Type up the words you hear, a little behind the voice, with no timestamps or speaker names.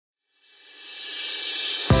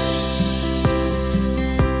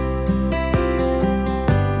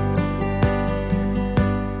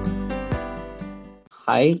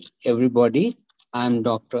Hi, everybody. I'm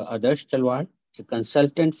Dr. Adarsh Talwar, a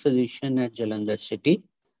consultant physician at Jalandhar City.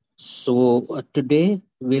 Today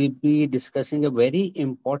we'll be discussing a very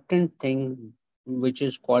important thing which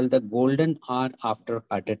is called the golden hour after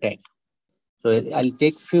heart attack. I'll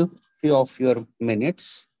take few of your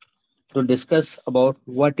minutes to discuss about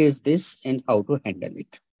what is this and how to handle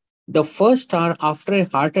it. The first hour after a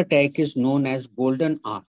heart attack is known as golden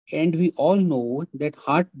hour. And we all know that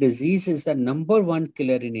heart disease is the number one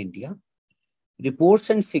killer in India. Reports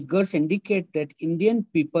and figures indicate that Indian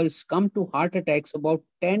people come to heart attacks about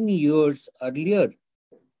 10 years earlier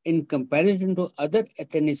in comparison to other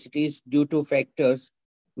ethnicities due to factors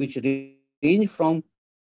which range from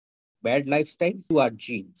bad lifestyle to our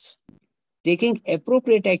genes. Taking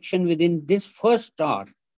appropriate action within this first hour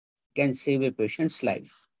can save a patient's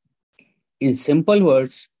life. In simple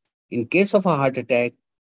words, in case of a heart attack,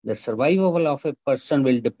 the survival of a person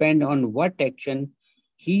will depend on what action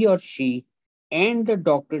he or she and the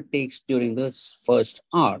doctor takes during the first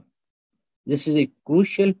hour. This is a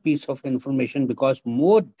crucial piece of information because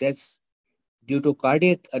more deaths due to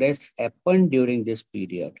cardiac arrest happen during this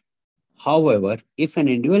period. However, if an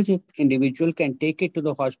individual can take it to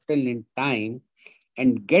the hospital in time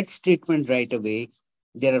and gets treatment right away,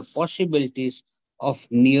 there are possibilities of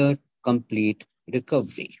near complete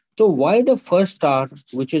recovery. So, why the first hour,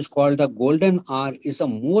 which is called the golden hour, is the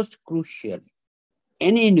most crucial?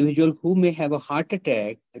 Any individual who may have a heart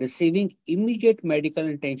attack receiving immediate medical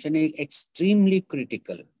attention is extremely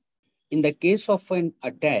critical. In the case of an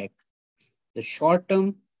attack, the short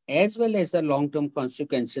term as well as the long term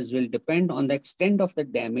consequences will depend on the extent of the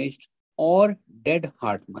damaged or dead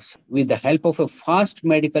heart muscle. With the help of a fast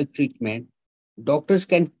medical treatment, doctors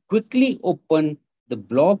can quickly open the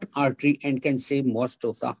blocked artery and can save most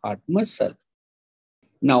of the heart muscle.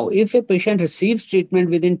 Now, if a patient receives treatment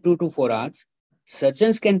within 2 to 4 hours,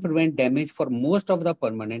 surgeons can prevent damage for most of the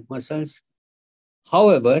permanent muscles.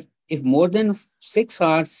 However, if more than 6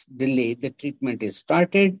 hours delay the treatment is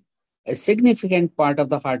started, a significant part of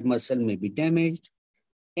the heart muscle may be damaged.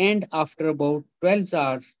 And after about 12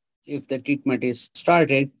 hours, if the treatment is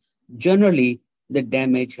started, generally the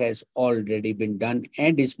damage has already been done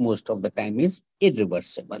and is most of the time is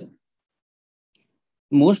irreversible.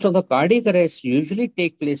 Most of the cardiac arrests usually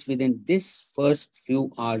take place within this first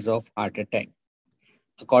few hours of heart attack.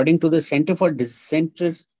 According to the Center for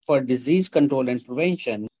Disease Control and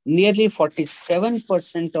Prevention, nearly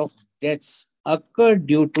 47% of deaths occur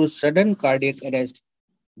due to sudden cardiac arrest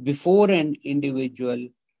before an individual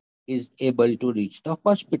is able to reach the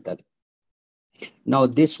hospital. Now,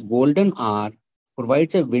 this golden hour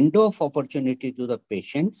provides a window of opportunity to the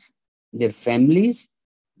patients, their families,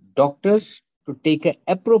 doctors to take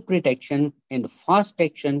appropriate action and fast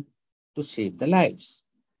action to save the lives.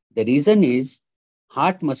 The reason is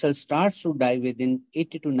heart muscle starts to die within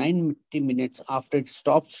 80 to 90 minutes after it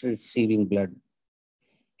stops receiving blood.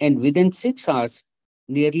 And within 6 hours,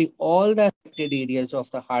 nearly all the affected areas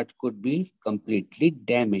of the heart could be completely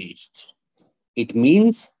damaged. It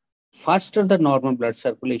means faster the normal blood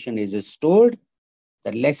circulation is restored,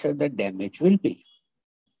 the lesser the damage will be.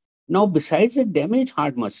 Now, besides the damaged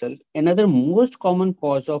heart muscle, another most common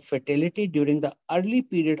cause of fatality during the early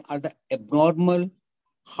period are the abnormal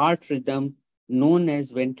heart rhythm known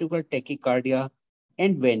as ventricular tachycardia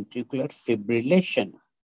and ventricular fibrillation,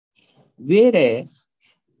 whereas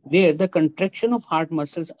where the contraction of heart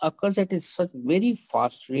muscles occurs at a such very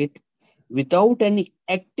fast rate without any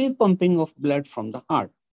active pumping of blood from the heart.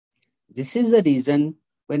 This is the reason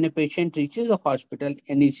when a patient reaches a hospital,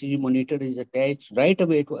 an ECG monitor is attached right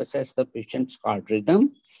away to assess the patient's heart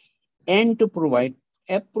rhythm and to provide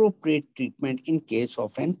appropriate treatment in case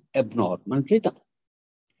of an abnormal rhythm.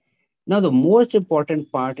 Now, the most important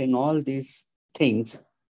part in all these things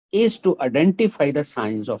is to identify the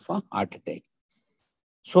signs of a heart attack.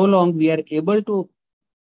 So long we are able to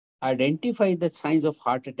identify the signs of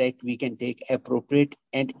heart attack, we can take appropriate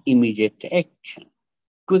and immediate action.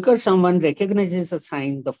 Quicker someone recognizes a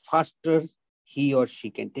sign, the faster he or she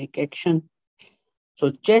can take action. So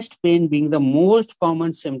chest pain being the most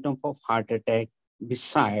common symptom of heart attack,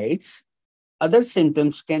 besides other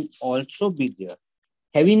symptoms can also be there.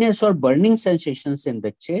 Heaviness or burning sensations in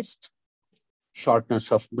the chest, shortness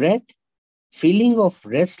of breath, feeling of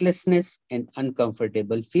restlessness and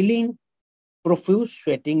uncomfortable feeling, profuse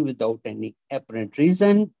sweating without any apparent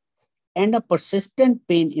reason, and a persistent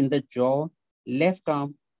pain in the jaw, left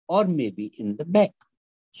arm, or maybe in the back.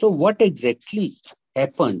 So, what exactly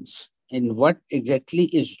happens and what exactly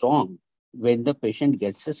is wrong when the patient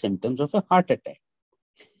gets the symptoms of a heart attack?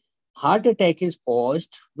 Heart attack is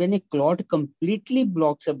caused when a clot completely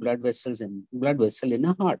blocks a blood vessel in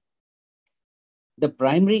a heart. The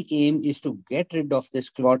primary aim is to get rid of this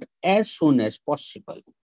clot as soon as possible.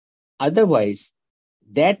 Otherwise,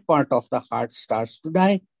 that part of the heart starts to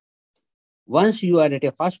die. Once you are at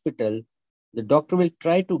a hospital, the doctor will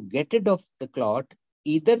try to get rid of the clot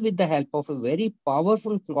either with the help of a very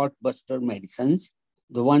powerful clot buster medicines,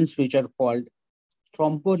 the ones which are called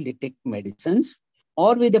thrombolytic medicines,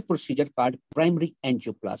 or with a procedure called primary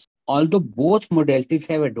angioplasty. Although both modalities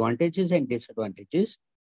have advantages and disadvantages,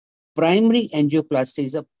 primary angioplasty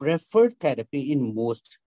is a preferred therapy in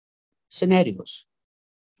most scenarios.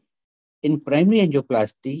 In primary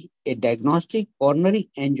angioplasty, a diagnostic coronary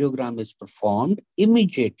angiogram is performed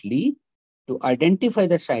immediately to identify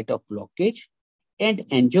the site of blockage, and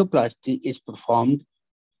angioplasty is performed,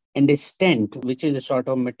 and a stent, which is a sort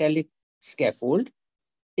of metallic scaffold,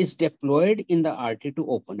 is deployed in the artery to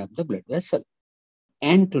open up the blood vessel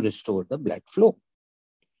and to restore the blood flow.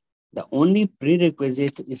 The only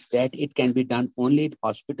prerequisite is that it can be done only in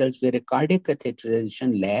hospitals where a cardiac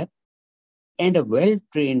catheterization lab and a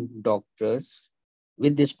well-trained doctors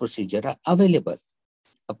with this procedure are available.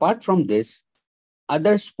 Apart from this,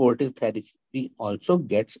 other supportive therapy also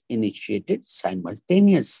gets initiated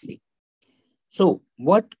simultaneously. So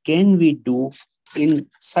what can we do in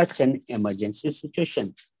such an emergency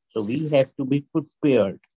situation? So we have to be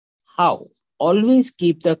prepared. How? Always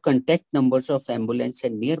keep the contact numbers of ambulance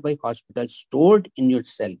and nearby hospitals stored in your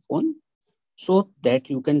cell phone so that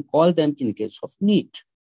you can call them in case of need.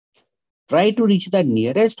 Try to reach the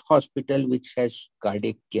nearest hospital which has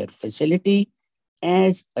cardiac care facility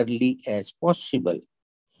as early as possible.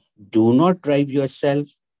 Do not drive yourself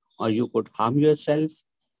or you could harm yourself.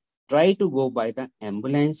 Try to go by the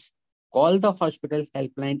ambulance. Call the hospital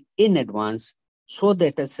helpline in advance so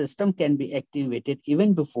that a system can be activated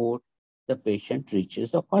even before the patient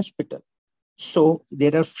reaches the hospital. So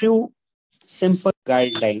there are few simple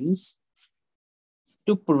guidelines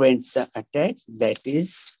to prevent the attack. That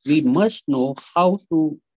is, we must know how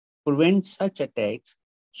to prevent such attacks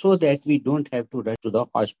so that we don't have to rush to the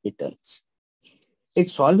hospitals.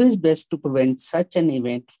 It's always best to prevent such an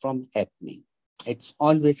event from happening. It's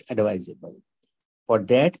always advisable. For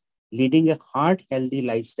that, leading a heart-healthy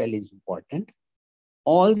lifestyle is important.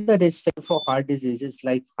 All the risk factors for heart diseases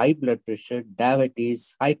like high blood pressure,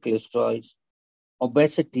 diabetes, high cholesterol,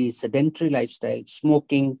 obesity, sedentary lifestyle,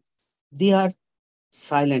 smoking, they are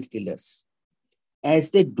silent killers as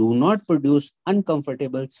they do not produce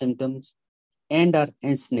uncomfortable symptoms and are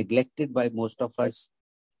hence neglected by most of us.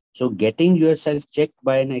 So getting yourself checked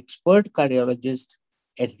by an expert cardiologist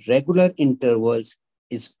at regular intervals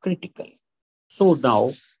is critical. So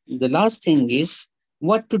now the last thing is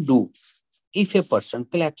what to do if a person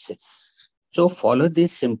collapses. So follow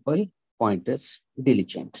these simple pointers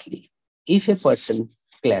diligently. If a person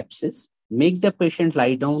collapses, make the patient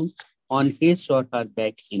lie down on his or her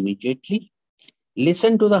back immediately.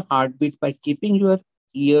 Listen to the heartbeat by keeping your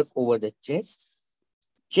ear over the chest.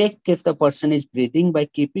 Check if the person is breathing by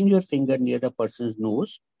keeping your finger near the person's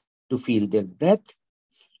nose to feel their breath.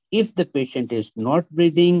 If the patient is not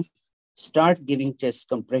breathing, start giving chest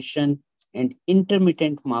compression and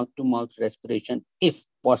intermittent mouth-to-mouth respiration if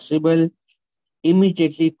possible.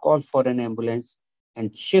 Immediately call for an ambulance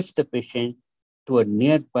and shift the patient to a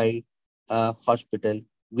nearby hospital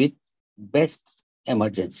with best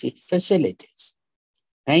emergency facilities.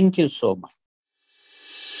 Thank you so much.